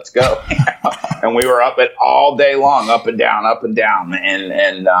right, let's go." And we were up it all day long, up and down, up and down.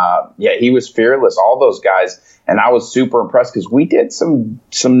 And he was fearless, all those guys. And I was super impressed, because we did some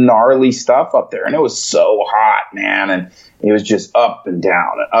gnarly stuff up there, and it was so hot, man. And it was just up and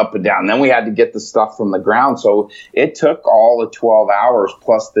down and up and down. And then we had to get the stuff from the ground. So it took all of 12 hours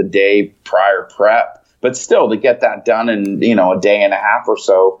plus the day prior prep. But still, to get that done in, a day and a half or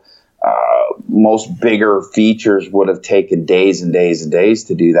so, most bigger features would have taken days and days and days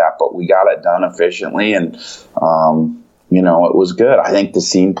to do that. But we got it done efficiently, and, it was good. I think the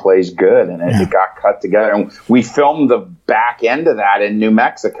scene plays good, and it got cut together. And we filmed the back end of that in New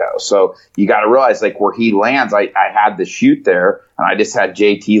Mexico. So you got to realize, like, where he lands, I had the shoot there, and I just had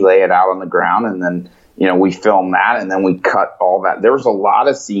JT lay it out on the ground, and then, we filmed that, and then we cut all that. There was a lot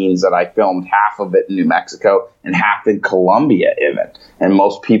of scenes that I filmed, half of it in New Mexico and half in Colombia even. And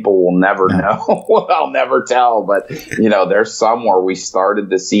most people will never know. Well, I'll never tell. But, there's some where we started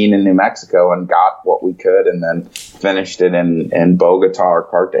the scene in New Mexico and got what we could, and then finished it in Bogota or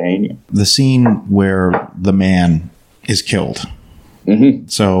Cartagena. The scene where the man is killed. Mm-hmm.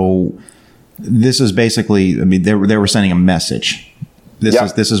 So this is basically, they were sending a message.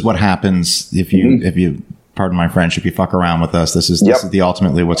 This is what happens if you pardon my French, if you fuck around with us. This is the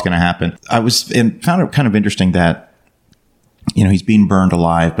ultimately what's going to happen. I found it kind of interesting that, he's being burned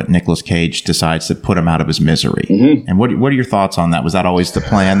alive, but Nicolas Cage decides to put him out of his misery. Mm-hmm. And what are your thoughts on that? Was that always the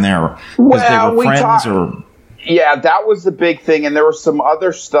plan there? Or because they were friends? Yeah, that was the big thing. And there was some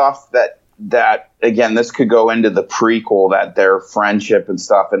other stuff that that again, this could go into the prequel, that their friendship and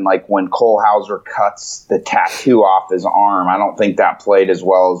stuff. And like when Cole Hauser cuts the tattoo off his arm, I don't think that played as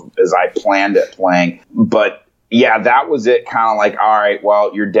well as I planned it playing. But yeah, that was it. Kind of like, all right,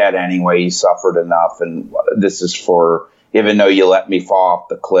 well, you're dead anyway. You suffered enough. And this is for, even though you let me fall off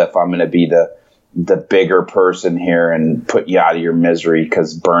the cliff, I'm going to be the bigger person here and put you out of your misery,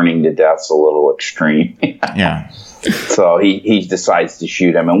 because burning to death's a little extreme. Yeah. So he decides to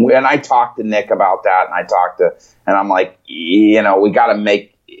shoot him. And I talked to Nick about that, and I'm like, we got to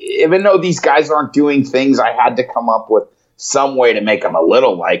make, even though these guys aren't doing things, I had to come up with some way to make them a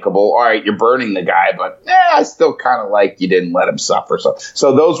little likable. All right, you're burning the guy, but I still kind of like you didn't let him suffer.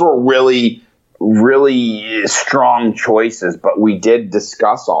 So those were really, really strong choices, but we did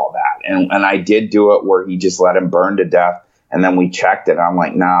discuss all that. And I did do it where he just let him burn to death, and then we checked it. I'm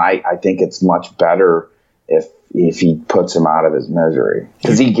like, I think it's much better if he puts him out of his misery,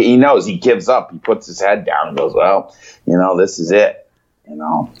 because he knows he gives up. He puts his head down and goes, well, this is it.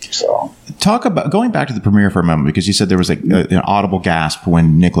 So talk about going back to the premiere for a moment, because you said there was an audible gasp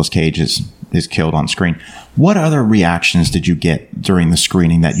when Nicolas Cage is killed on screen. What other reactions did you get during the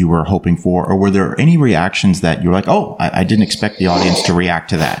screening that you were hoping for, or were there any reactions that you were like, oh, I didn't expect the audience to react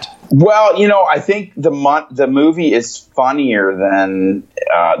to that? Well, I think the movie is funnier than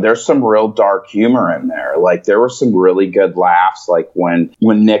there's some real dark humor in there. Like there were some really good laughs, like when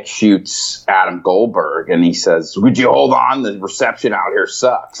Nick shoots Adam Goldberg and he says, "Would you hold on? The reception out here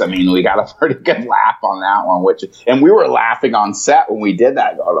sucks." I mean, we got a pretty good laugh on that one, and we were laughing on set when we did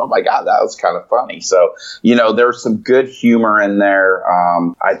that, going, "Oh my God, that was kind of funny." So, there's some good humor in there.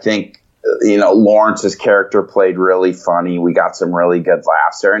 I think, Lawrence's character played really funny. We got some really good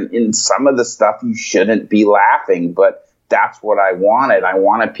laughs there. And in some of the stuff, you shouldn't be laughing, but that's what I wanted. I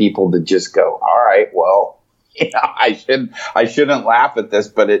wanted people to just go, all right, well, I shouldn't laugh at this,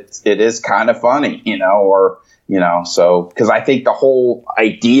 but it is kind of funny, so, because I think the whole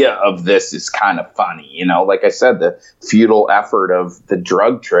idea of this is kind of funny, like I said, the futile effort of the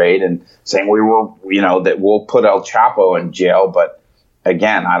drug trade and saying that we'll put El Chapo in jail, but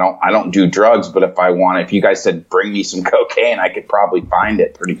again, I don't do drugs, but if you guys said, bring me some cocaine, I could probably find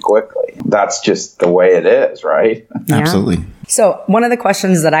it pretty quickly. That's just the way it is, right? Yeah. Absolutely. So one of the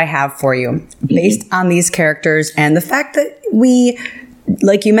questions that I have for you, based on these characters and the fact that we,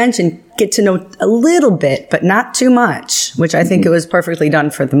 like you mentioned, get to know a little bit, but not too much, which I think it was perfectly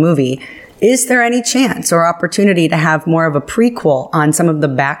done for the movie. Is there any chance or opportunity to have more of a prequel on some of the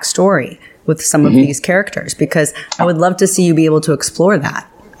backstory with some of these characters? Because I would love to see you be able to explore that.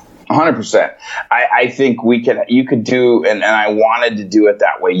 100%. I think you could do, and I wanted to do it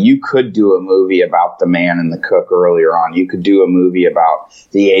that way. You could do a movie about the man and the cook earlier on. You could do a movie about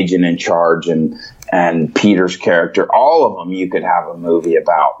the agent in charge and Peter's character. All of them you could have a movie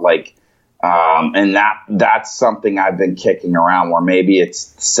about, and that's something I've been kicking around, where maybe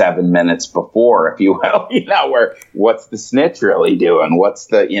it's 7 minutes before, if you will, where what's the snitch really doing? What's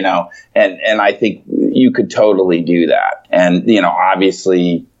the, and I think you could totally do that. And,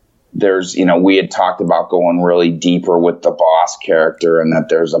 obviously there's, we had talked about going really deeper with the boss character, and that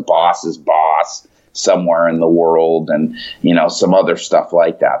there's a boss's boss somewhere in the world, and some other stuff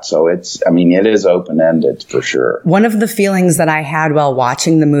like that. So it is open-ended for sure. One of the feelings that I had while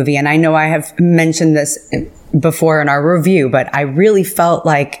watching the movie, and I know I have mentioned this before in our review, but I really felt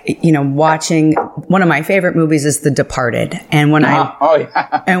like, watching one of my favorite movies is The Departed. And when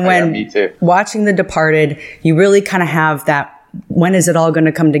me too. Watching The Departed, you really kind of have that, when is it all going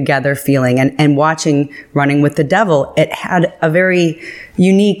to come together feeling? And watching Running with the Devil, it had a very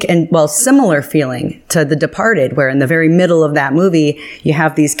unique and, similar feeling to The Departed, where in the very middle of that movie, you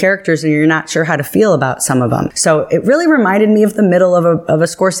have these characters and you're not sure how to feel about some of them. So it really reminded me of the middle of a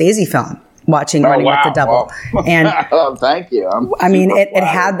Scorsese film, watching Running with the Devil. Wow. And thank you. It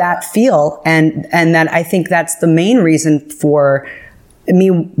had that feel, and that I think that's the main reason for me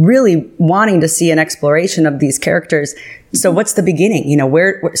really wanting to see an exploration of these characters. So what's the beginning?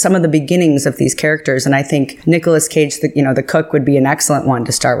 Where some of the beginnings of these characters? And I think Nicolas Cage, the cook, would be an excellent one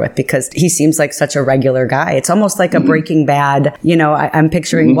to start with, because he seems like such a regular guy. It's almost like a Breaking Bad. I'm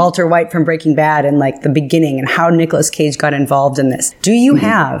picturing Walter White from Breaking Bad and like the beginning and how Nicolas Cage got involved in this. Do you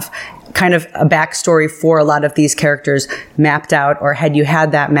have kind of a backstory for a lot of these characters mapped out, or had you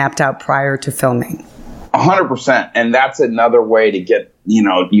had that mapped out prior to filming? 100%. And that's another way to get,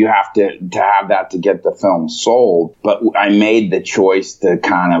 you have to have that to get the film sold. But I made the choice to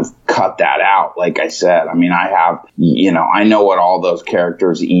kind of cut that out. Like I said, I know what all those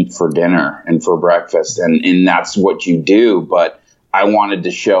characters eat for dinner and for breakfast, and that's what you do. But I wanted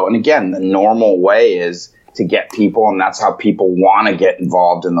to show, and again, the normal way is to get people, and that's how people want to get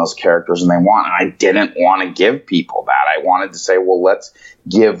involved in those characters, and I didn't want to give people that. I wanted to say, well, let's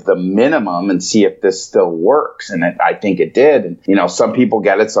give the minimum and see if this still works. And I think it did. And, you know, some people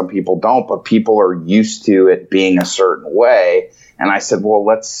get it, some people don't, but people are used to it being a certain way. And I said, well,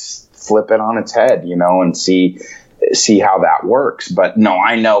 let's flip it on its head, you know, and see how that works. But no,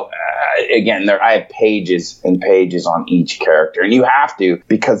 I know, again, I have pages and pages on each character, and you have to,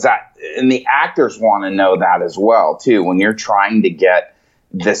 because and the actors want to know that as well, too. When you're trying to get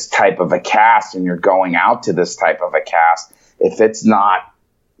this type of a cast and you're going out to this type of a cast, if it's not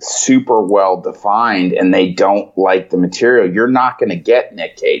super well defined and they don't like the material, you're not going to get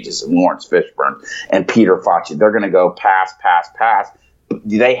Nick Cage's and Lawrence Fishburne and Peter Facci. They're going to go pass.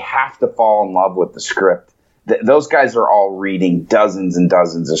 They have to fall in love with the script. Those guys are all reading dozens and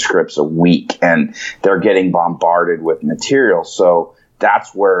dozens of scripts a week, and they're getting bombarded with material. So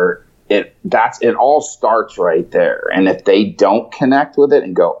that's where it all starts right there. And if they don't connect with it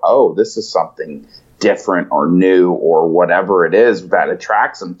and go, oh, this is something different or new or whatever it is that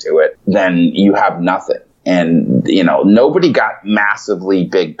attracts them to it, then you have nothing. And, you know, nobody got massively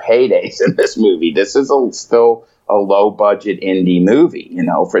big paydays in this movie. This is still a low budget indie movie, you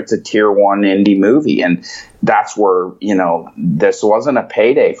know, if it's a tier 1 indie movie. And that's where, you know, this wasn't a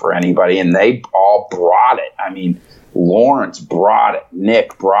payday for anybody, and they all brought it. I mean, Lawrence brought it,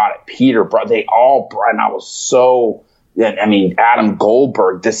 Nick brought it, Peter brought it, they all brought it. And I was so, I mean, Adam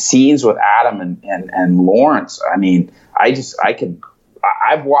Goldberg, the scenes with Adam and Lawrence, I mean,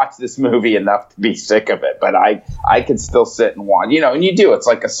 I've watched this movie enough to be sick of it, but I could still sit and watch, you know, and you do, it's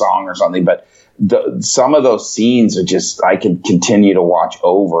like a song or something, but some of those scenes are just, I could continue to watch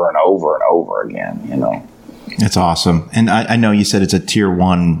over and over and over again, you know. It's awesome. And I know you said it's a tier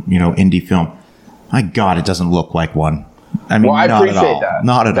 1, you know, indie film. My God, it doesn't look like one. I mean, I not appreciate at all. that.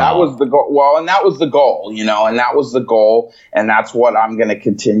 Not at all. That was the goal. Well, and that was the goal, you know, and that was the goal, and that's what I'm going to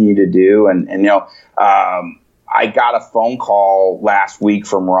continue to do. And you know, I got a phone call last week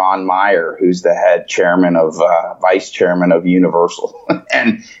from Ron Meyer, who's the head chairman of, vice chairman of Universal.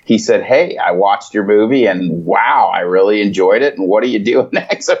 And he said, hey, I watched your movie and wow, I really enjoyed it. And what are you doing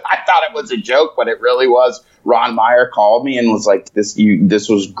next? And I thought it was a joke, but it really was. Ron Meyer called me and was like, this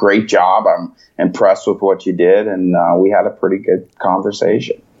was a great job. I'm impressed with what you did. And we had a pretty good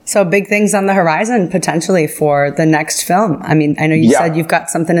conversation. So big things on the horizon potentially for the next film. I mean, I know you said you've got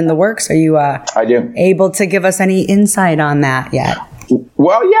something in the works. Are you I do. able to give us any insight on that yet?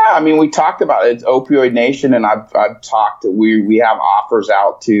 Well, yeah. I mean, we talked about it. It's Opioid Nation, and I've talked. We have offers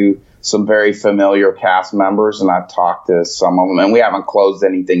out to some very familiar cast members, and I've talked to some of them, and we haven't closed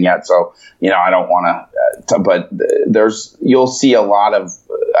anything yet. So, you know, I don't want to. But you'll see a lot of.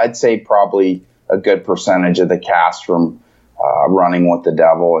 I'd say probably a good percentage of the cast from Running with the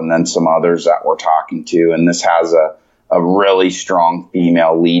Devil, and then some others that we're talking to. And this has a really strong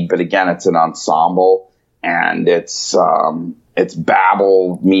female lead, but again, it's an ensemble, and it's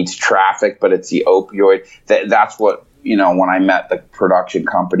Babel meets Traffic, but it's the opioid. That's what, you know, when I met the production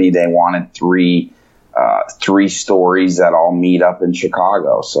company, they wanted three stories that all meet up in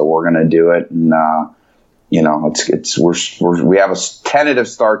Chicago. So we're going to do it. And, you know, we have a tentative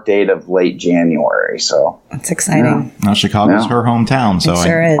start date of late January. So that's exciting. Yeah. Now, Chicago's her hometown. So it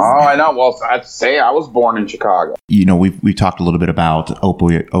sure is. Oh, I know. Well, I'd say I was born in Chicago. You know, we talked a little bit about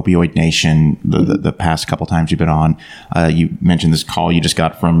Opioid Nation the past couple times you've been on. You mentioned this call you just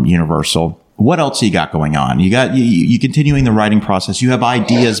got from Universal. What else you got going on? You continuing the writing process. You have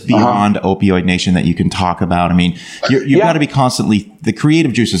ideas beyond Opioid Nation that you can talk about. I mean, you've got to be constantly, the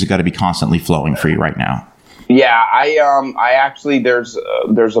creative juices have got to be constantly flowing for you right now. Yeah, I actually there's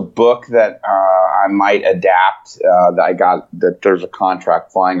a book that I might adapt that I got, that there's a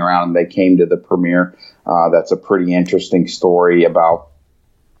contract flying around, and they came to the premiere. That's a pretty interesting story about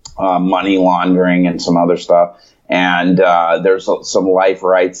money laundering and some other stuff. And there's some life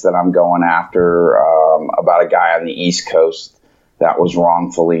rights that I'm going after about a guy on the East Coast that was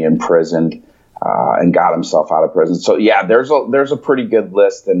wrongfully imprisoned and got himself out of prison. So yeah, there's a pretty good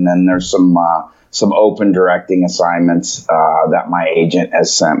list, and then there's some open directing assignments that my agent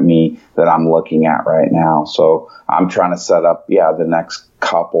has sent me that I'm looking at right now. So I'm trying to set up the next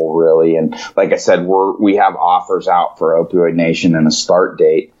couple really. And like I said, we have offers out for Opioid Nation and a start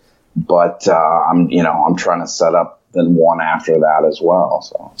date. But I'm trying to set up then one after that as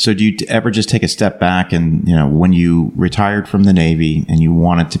well. So do you ever just take a step back and, you know, when you retired from the Navy and you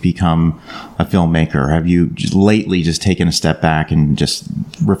wanted to become a filmmaker, have you lately just taken a step back and just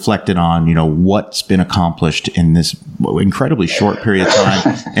reflected on, you know, what's been accomplished in this incredibly short period of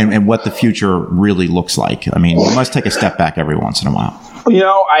time and what the future really looks like? I mean, you must take a step back every once in a while.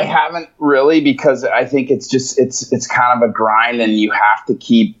 I haven't really, because I think it's kind of a grind, and you have to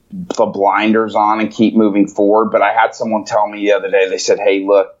keep the blinders on and keep moving forward. But I had someone tell me the other day, they said, hey,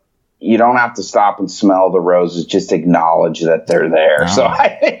 look, you don't have to stop and smell the roses. Just acknowledge that they're there. Oh. So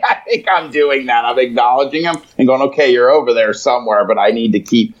I think I'm doing that. I'm acknowledging them and going, okay, you're over there somewhere, but I need to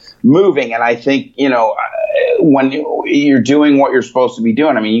keep moving. And I think, when you're doing what you're supposed to be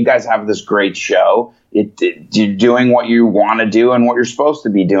doing, I mean, you guys have this great show. You're doing what you want to do and what you're supposed to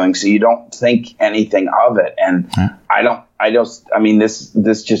be doing. So you don't think anything of it. And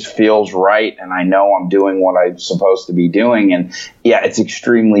this just feels right. And I know I'm doing what I'm supposed to be doing. And yeah, it's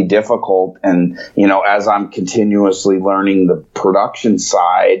extremely difficult. And, as I'm continuously learning the production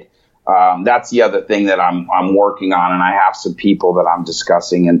side, that's the other thing that I'm working on. And I have some people that I'm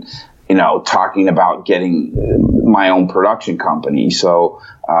discussing and, talking about getting my own production company. So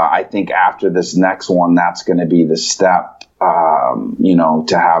I think after this next one, that's going to be the step,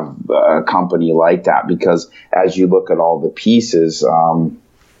 to have a company like that, because as you look at all the pieces,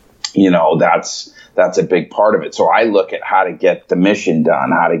 that's a big part of it. So I look at how to get the mission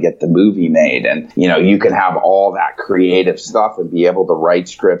done, how to get the movie made. And, you can have all that creative stuff and be able to write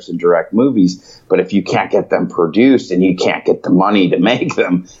scripts and direct movies. But if you can't get them produced and you can't get the money to make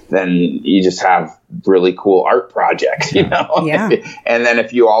them, then you just have really cool art projects, Yeah. And then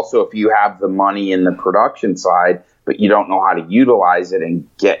if you have the money in the production side, but you don't know how to utilize it and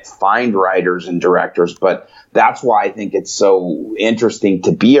find writers and directors. But that's why I think it's so interesting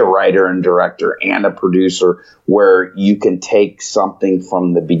to be a writer and director and a producer, where you can take something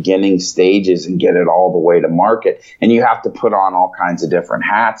from the beginning stages and get it all the way to market. And you have to put on all kinds of different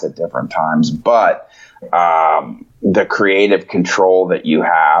hats at different times. But the creative control that you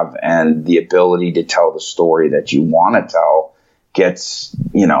have and the ability to tell the story that you want to tell gets,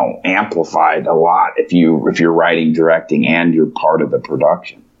 amplified a lot if you're writing, directing, and you're part of the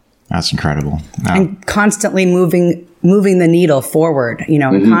production. That's incredible. Wow. And constantly moving the needle forward,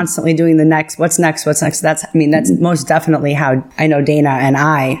 and constantly doing what's next. That's most definitely how I know Dana and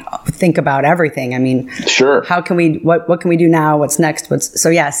I think about everything. I mean, sure. How can we, what can we do now? What's next? It's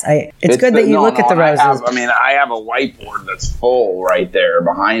good that you look at the roses. I have a whiteboard that's full right there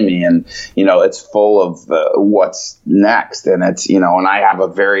behind me, and, it's full of what's next. And it's, and I have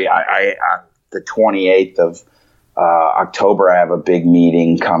the 28th of October, I have a big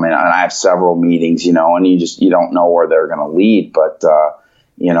meeting coming, and I have several meetings, and you don't know where they're going to lead, but,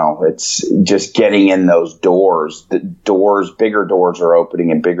 it's just getting in those doors. Bigger doors are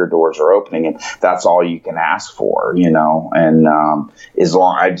opening, and bigger doors are opening, and that's all you can ask for, and as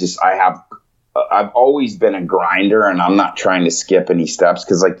long I've always been a grinder, and I'm not trying to skip any steps,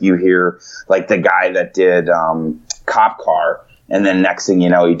 because like you hear, like the guy that did Cop Car, and then next thing you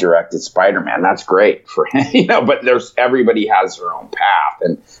know, he directed Spider-Man. That's great for him, but everybody has their own path.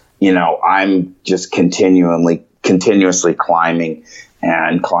 And, I'm just continuously climbing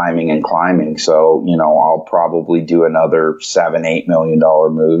and climbing and climbing. So, I'll probably do another $7-8 million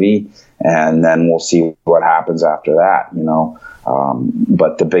movie, and then we'll see what happens after that,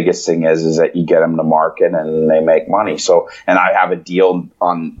 But the biggest thing is that you get them to market and they make money. So, and I have a deal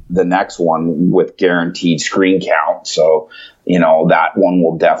on the next one with guaranteed screen count. So, that one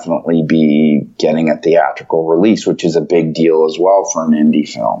will definitely be getting a theatrical release, which is a big deal as well for an indie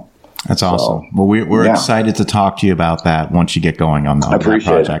film. That's awesome. Well, we're excited to talk to you about that once you get going on that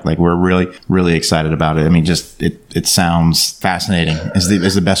project. Like, we're really, really excited about it. I mean, just it sounds fascinating.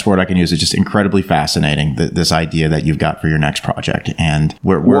 Is the best word I can use. It's just incredibly fascinating, this idea that you've got for your next project. And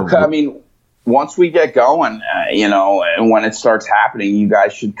once we get going, and when it starts happening, you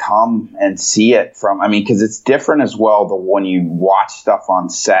guys should come and see it because it's different as well. When you watch stuff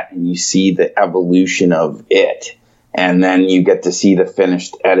on set and you see the evolution of it, and then you get to see the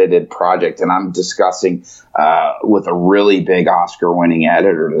finished edited project. And I'm discussing with a really big Oscar-winning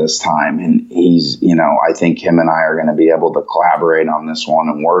editor this time. And he's, I think him and I are going to be able to collaborate on this one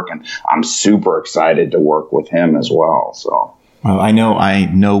and work. And I'm super excited to work with him as well. So. Well, I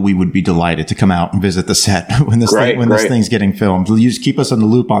know we would be delighted to come out and visit the set when this thing's getting filmed. You just keep us in the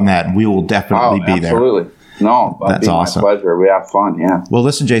loop on that, and we will definitely be there. Absolutely. No, that's awesome. My pleasure. We have fun. Yeah. Well,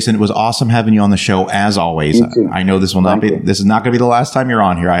 listen, Jason, it was awesome having you on the show as always. I know this is not going to be the last time you're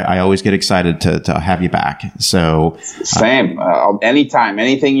on here. I always get excited to have you back. So same. Anytime,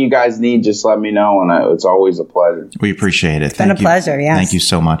 anything you guys need, just let me know. And it's always a pleasure. We appreciate it. It's been a pleasure. Yes. Thank you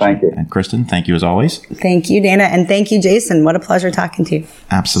so much. Thank you. And Kristen, thank you as always. Thank you, Dana. And thank you, Jason. What a pleasure talking to you.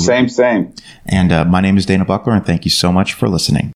 Absolutely. Same. And my name is Dana Buckler, and thank you so much for listening.